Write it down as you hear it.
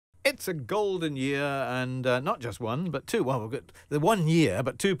It's a golden year, and not just one, but two. Well, we've got the 1 year,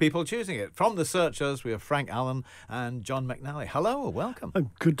 but two people choosing it. From The Searchers, we have Frank Allen and John McNally. Hello, welcome.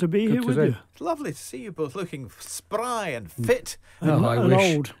 Good to be here with you. It's lovely to see you both looking spry and fit. And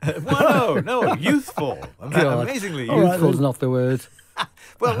old. Well, no, youthful. Amazingly youthful. Youthful's not the word.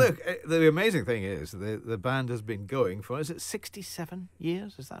 Well, look, the amazing thing is the band has been going for, is it 67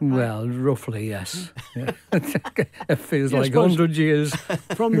 years? Is that right? Well, roughly, yes. Yeah. It feels like 100 years.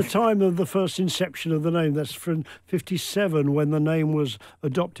 From the time of the first inception of the name, that's from 57 when the name was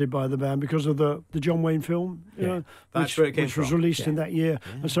adopted by the band because of the John Wayne film, That's where it came which was from. released in that year.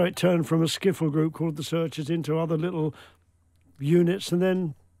 And so it turned from a skiffle group called The Searchers into other little units, and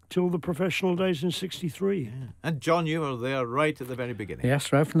then till the professional days in 63. Yeah. And John, you were there right at the very beginning.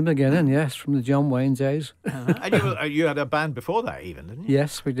 Yes, right from the beginning, yes, from the John Wayne days. And you had a band before that even, didn't you?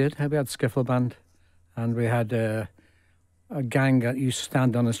 Yes, we did. We had skiffle band, and we had a gang that used to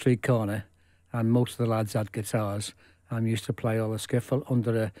stand on a street corner, and most of the lads had guitars, and we used to play all the skiffle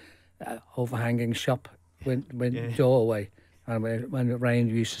under a overhanging shop doorway. And when it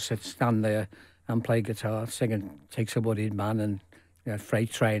rained, we used to stand there and play guitar, singing Takes a Wooded Man and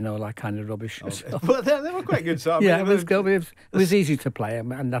Freight Train, all that kind of rubbish. Okay. But they were quite good songs. Yeah, it was good. It was easy to play,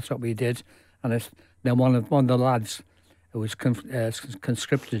 and that's what we did. And then one of the lads who was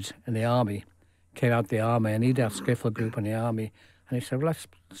conscripted in the army came out the army, and he'd had a skiffle group in the army. And he said, well, let's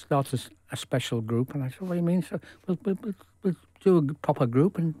start a special group. And I said, what do you mean? So we'll do a proper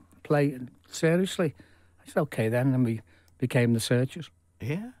group and play seriously. I said, okay then. And we became The Searchers.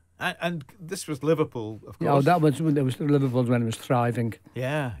 Yeah. And this was Liverpool, of course. Oh, that was Liverpool when it was thriving.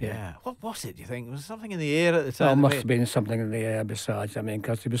 Yeah. What was it, do you think? Was something in the air at the time? Oh, it must have been something in the air besides. I mean,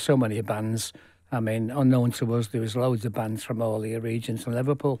 because there were so many bands. I mean, unknown to us, there was loads of bands from all the regions in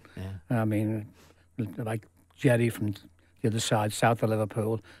Liverpool. Yeah. I mean, like Jerry from the other side, south of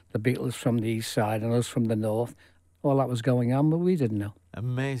Liverpool, the Beatles from the east side, and us from the north. All that was going on, but we didn't know.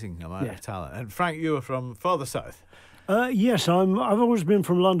 Amazing amount of talent. And Frank, you were from further south. Yes, I've always been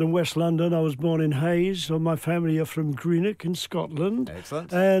from London, West London. I was born in Hayes. So my family are from Greenock in Scotland.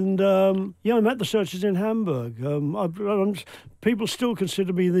 Excellent. And I met The Searchers in Hamburg. People still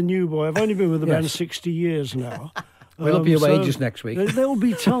consider me the new boy. I've only been with the band 60 years now. We'll up your wages next week. There'll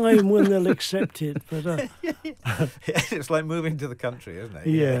be time when they'll accept it. But it's like moving to the country, isn't it?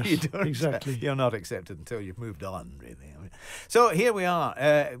 Yes, exactly. You're not accepted until you've moved on, really. I mean, so here we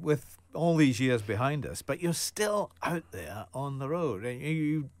are with all these years behind us, but you're still out there on the road.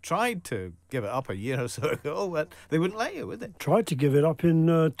 You tried to give it up a year or so ago, but they wouldn't let you, would they? Tried to give it up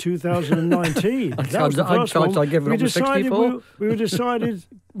in 2019. That was the first one. We decided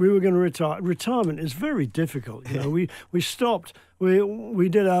we were going to retire. Retirement is very difficult. You know, we stopped. We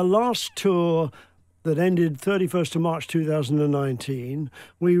did our last tour that ended 31st of March 2019.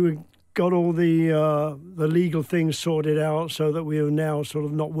 We got all the legal things sorted out so that we are now sort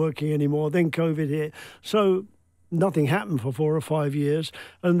of not working anymore. Then COVID hit. So nothing happened for 4 or 5 years.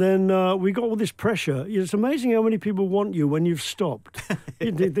 And then we got all this pressure. It's amazing how many people want you when you've stopped.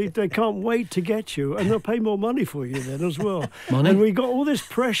 they can't wait to get you, and they'll pay more money for you then as well. Money? And we got all this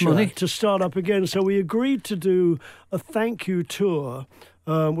pressure to start up again. So we agreed to do a thank you tour,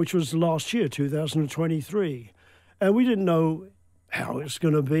 which was last year, 2023. And we didn't know how it's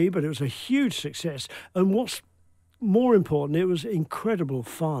going to be, but it was a huge success. And what's more important, it was incredible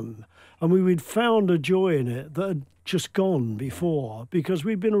fun. And we'd found a joy in it that had just gone before because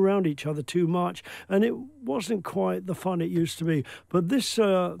we'd been around each other too much and it wasn't quite the fun it used to be. But this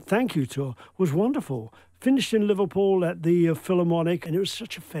thank you tour was wonderful. Finished in Liverpool at the Philharmonic, and it was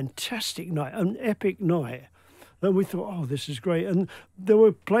such a fantastic night, an epic night. And we thought, oh, this is great. And there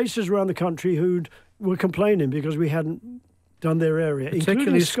were places around the country who were complaining because we hadn't done their area, particularly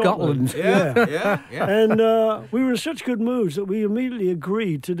including Scotland. Yeah. And we were in such good moods that we immediately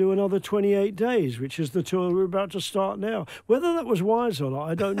agreed to do another 28 days, which is the tour we're about to start now. Whether that was wise or not,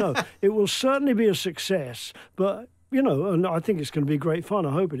 I don't know. It will certainly be a success, but, and I think it's going to be great fun.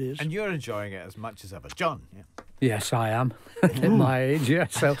 I hope it is. And you're enjoying it as much as ever. John? Yeah. Yes, I am. At my age, yeah.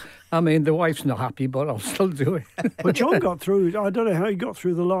 So, I mean, the wife's not happy, but I'll still do it. But John got through. I don't know how he got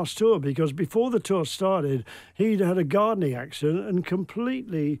through the last tour, because before the tour started, he'd had a gardening accident and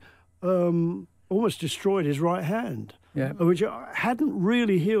completely almost destroyed his right hand. Yeah. Which hadn't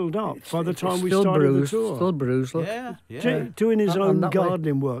really healed up by the time we started the tour. Still bruised, look. Yeah. Doing his own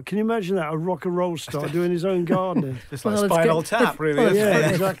gardening work. Can you imagine that? A rock and roll star doing his own gardening. It's like Spinal Tap, really. Yeah,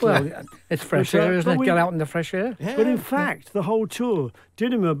 exactly. Well, it's fresh air, isn't it? Get out in the fresh air. Yeah. But in fact, the whole tour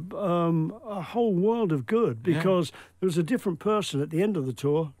did him a whole world of good, because there was a different person at the end of the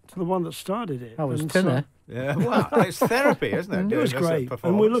tour to the one that started it. I was thinner. Yeah, well, it's therapy, isn't it? It was Doing this great, and we're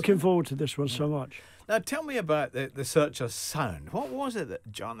performance. looking forward to this one so much. Now, tell me about the Searchers sound. What was it,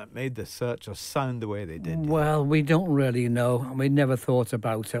 John, that made the Searchers sound the way they did? Well, we don't really know, and we never thought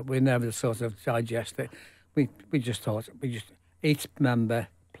about it. We never sort of digest it. We just thought each member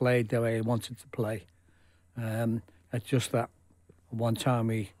played the way he wanted to play. It's just that one time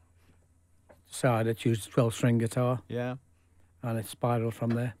we decided to use a 12-string guitar. Yeah. And it spiraled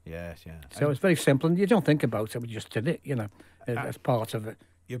from there. Yes, yeah. So it's very simple, and you don't think about it. We just did it, as part of it.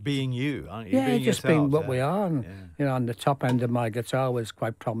 You're being you, aren't you? Yeah, being just being yourselves, what we are. And, and the top end of my guitar was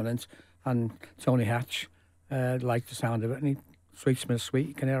quite prominent. And Tony Hatch liked the sound of it, and he Sweet Smith Sweet,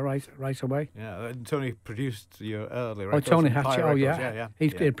 you can hear right away. Yeah, and Tony produced your early Oh, records. Tony and Hatch, Pie oh records. yeah. He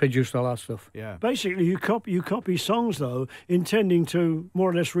He produced all that stuff. Yeah. Basically, you copy songs, though, intending to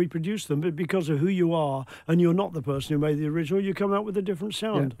more or less reproduce them, but because of who you are, and you're not the person who made the original, you come out with a different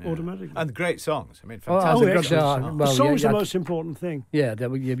sound automatically. And great songs. I mean, fantastic. Excellent. The song's the most important thing. Yeah,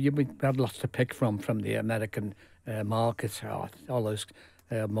 we had lots to pick from the American market, all those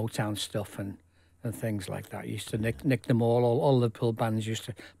Motown stuff and things like that. You used to nick them all Liverpool bands used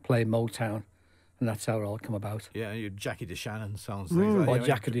to play Motown, and that's how it all come about. Yeah, your Jackie DeShannon songs. Things like that.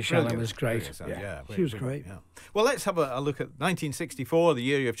 Jackie DeShannon was great. Yeah, she was great. Yeah. Well, let's have a look at 1964, the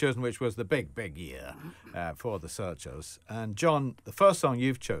year you've chosen, which was the big Mm-hmm. year for the Searchers. And John, the first song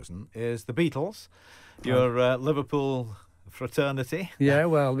you've chosen is the Beatles, your Liverpool fraternity. Yeah,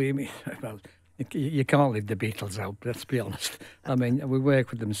 well, you can't leave the Beatles out, let's be honest. I mean, we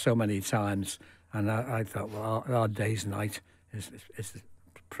worked with them so many times, and I thought, well, Our Day's Night is the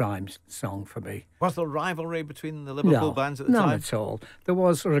prime song for me. Was there rivalry between the Liverpool bands at the time? None at all. There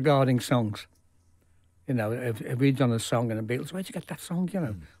was regarding songs. If we'd done a song in the Beatles, where'd you get that song,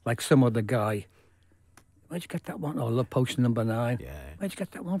 Like some other guy. Where'd you get that one? Oh, Love Potion Number 9. Yeah. Where'd you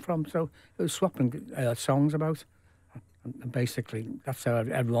get that one from? So it was swapping songs about. And basically, that's how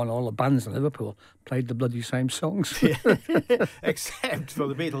all the bands in Liverpool played the bloody same songs. Except for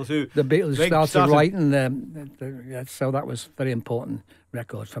the Beatles, who... The Beatles started writing, so that was a very important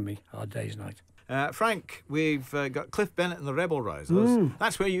record for me, Our Day's Night. Frank, we've got Cliff Bennett and the Rebel Rousers.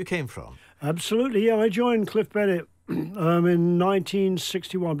 That's where you came from. Absolutely, yeah. I joined Cliff Bennett in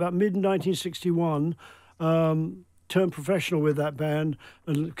 1961, about mid-1961. Turned professional with that band,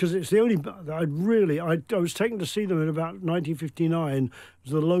 because it's the only I was taken to see them in about 1959. It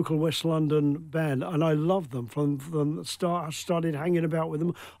was the local West London band, and I loved them from the start. I started hanging about with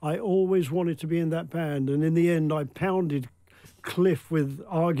them. I always wanted to be in that band, and in the end I pounded Cliff with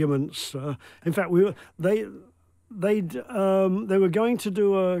arguments. In fact, they were going to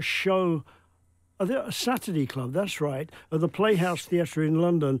do a show, a Saturday club, that's right, at the Playhouse Theatre in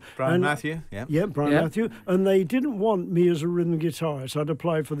London. Brian Matthew, yeah. Yeah, Brian Matthew. And they didn't want me as a rhythm guitarist. I'd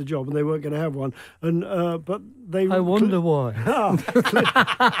applied for the job and they weren't going to have one. And but they... I wonder why.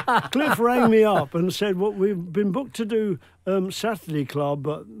 Cliff rang me up and said, well, we've been booked to do Saturday club,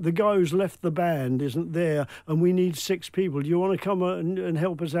 but the guy who's left the band isn't there and we need 6 people. Do you want to come and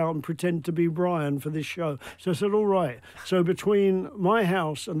help us out and pretend to be Brian for this show? So I said, all right. So between my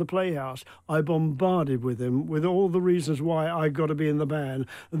house and the Playhouse, I bombarded with him with all the reasons why I got to be in the band.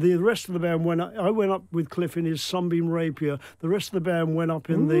 The rest of the band I went up with Cliff in his Sunbeam Rapier. The rest of the band went up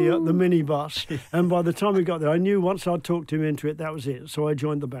in the minibus. And by the time we got there, I knew once I'd talked him into it, that was it. So I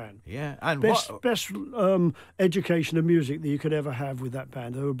joined the band. Yeah, and best education of music that you could ever have with that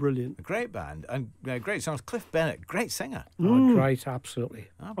band. They were brilliant. A great band and great songs. Cliff Bennett, great singer. Oh, great, absolutely.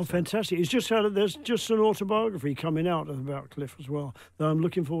 Oh, fantastic. It's just there's just an autobiography coming out about Cliff as well that I'm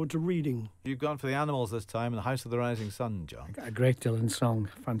looking forward to reading. You've gone for the Animals this time in the House of the Rising Sun, John. A great Dylan song,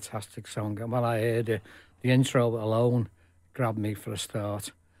 fantastic song. And when I heard it, the intro alone grabbed me for a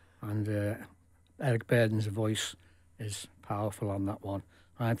start. And Eric Burden's voice is powerful on that one.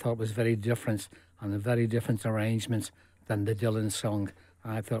 I thought it was very different and a very different arrangement than the Dylan song.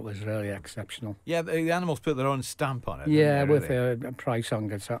 I thought it was really exceptional. Yeah, the Animals put their own stamp on it. Yeah, with a Price on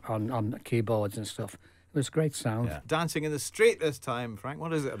the keyboards and stuff. It was great sound. Yeah. Dancing in the Street this time, Frank.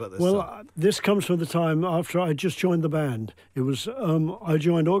 What is it about this song? Well, this comes from the time after I just joined the band. It was I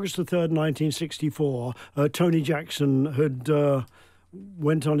joined August the 3rd, 1964. Tony Jackson had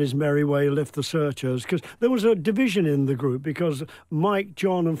went on his merry way, left the Searchers, because there was a division in the group, because Mike,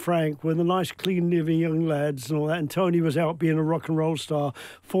 John and Frank were the nice, clean-living young lads and all that, and Tony was out being a rock and roll star,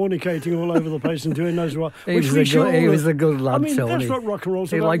 fornicating all over the place and doing those what. He was a good lad, I mean, Tony. that's what rock and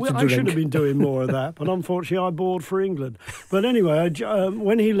roll's about. I should have been doing more of that, but unfortunately I bored for England. But anyway,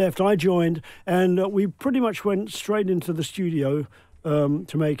 when he left, I joined, and we pretty much went straight into the studio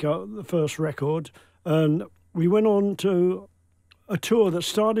to make the first record, and we went on to a tour that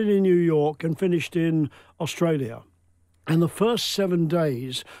started in New York and finished in Australia. And the first 7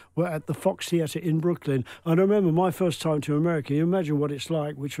 days were at the Fox Theatre in Brooklyn. And I remember my first time to America. You imagine what it's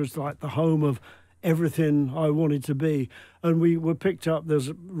like, which was like the home of everything I wanted to be. And we were picked up. There's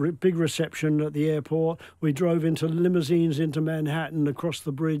a big reception at the airport. We drove into limousines into Manhattan, across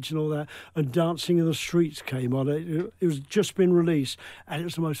the bridge and all that. And Dancing in the Streets came on. It was just been released. And it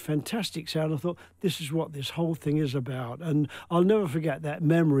was the most fantastic sound. I thought, this is what this whole thing is about. And I'll never forget that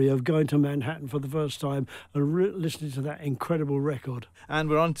memory of going to Manhattan for the first time and listening to that incredible record. And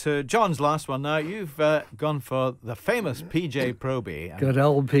we're on to John's last one now. You've gone for the famous PJ Proby. Good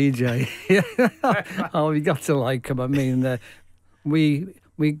old PJ. Oh, we got to like him. I mean,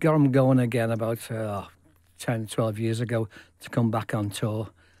 we got him going again about 10, 12 years ago to come back on tour.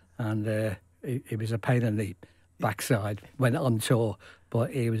 And it was a pain in the backside, went on tour,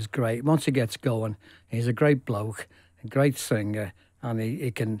 but he was great. Once he gets going, he's a great bloke, a great singer, and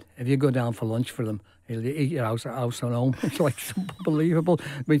he can, if you go down for lunch for him, he'll eat your house and home. It's like unbelievable.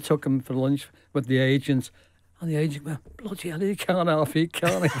 We took him for lunch with the agents. And the agent went, bloody hell, he can't half eat,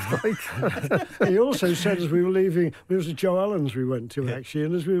 can't he? He also said as we were leaving, it was at Joe Allen's we went to actually,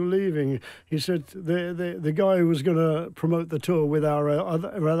 and as we were leaving, he said the guy who was going to promote the tour with our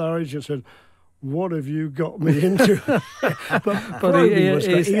other agent said, what have you got me into? but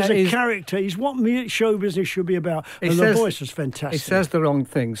he's a character. He's what show business should be about. And the voice was fantastic. He says the wrong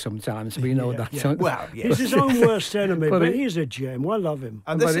thing sometimes. We know that. Yeah. Well, he's his own worst enemy, but he's a gem. I love him.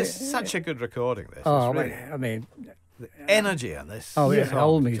 And this is such a good recording, this. Oh, really, I mean... the energy on this. Oh, yeah.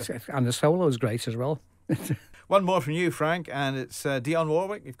 And the solo is great as well. One more from you, Frank, and it's Dionne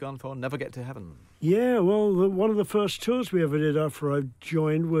Warwick. You've gone for Never Get to Heaven. Yeah, well, one of the first tours we ever did after I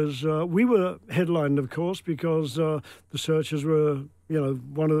joined was, we were headlined, of course, because the Searchers were,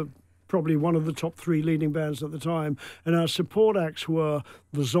 probably one of the top 3 leading bands at the time. And our support acts were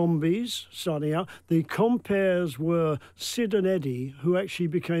the Zombies, starting out. The compares were Sid and Eddie, who actually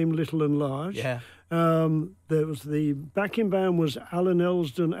became Little and Large. Yeah. There was the backing band was Alan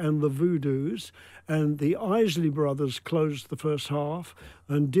Elsdon and the Voodoos, and the Isley Brothers closed the first half,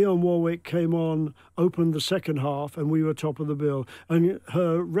 and Dionne Warwick came on, opened the second half, and we were top of the bill. And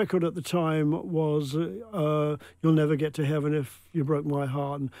her record at the time was You'll Never Get to Heaven If You Broke My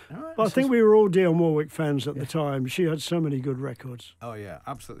Heart. But I think we were all Dionne Warwick fans at the time. She had so many good records. Oh, yeah,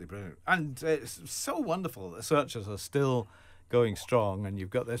 absolutely brilliant. And it's so wonderful that the Searchers are still going strong, and you've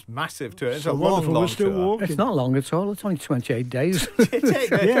got this massive tour. It's so a long still tour. Walking. It's not long at all. It's only 28 days.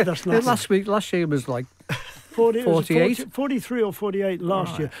 Yeah, that's nice. Last year was like 48? 43 or 48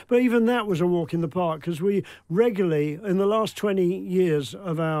 last year. But even that was a walk in the park, because we regularly, in the last 20 years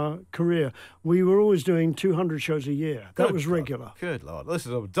of our career, we were always doing 200 shows a year. That was regular. Good Lord. This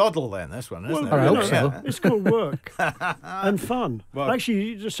is a doddle then, this one, isn't it? I hope so. Yeah. It's called work and fun. Well,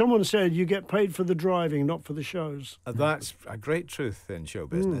 actually, someone said you get paid for the driving, not for the shows. That's a great truth in show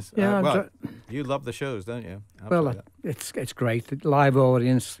business. Yeah, you love the shows, don't you? Absolutely. Well, it's great. Live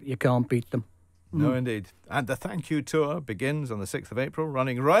audience, you can't beat them. No, indeed. And the Thank You Tour begins on the 6th of April,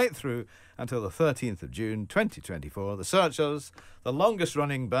 running right through until the 13th of June 2024. The Searchers, the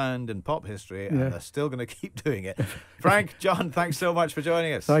longest-running band in pop history, and they're still going to keep doing it. Frank, John, thanks so much for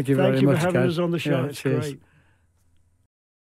joining us. Thank you very much. Thank you for having us on the show. It's cheers. great.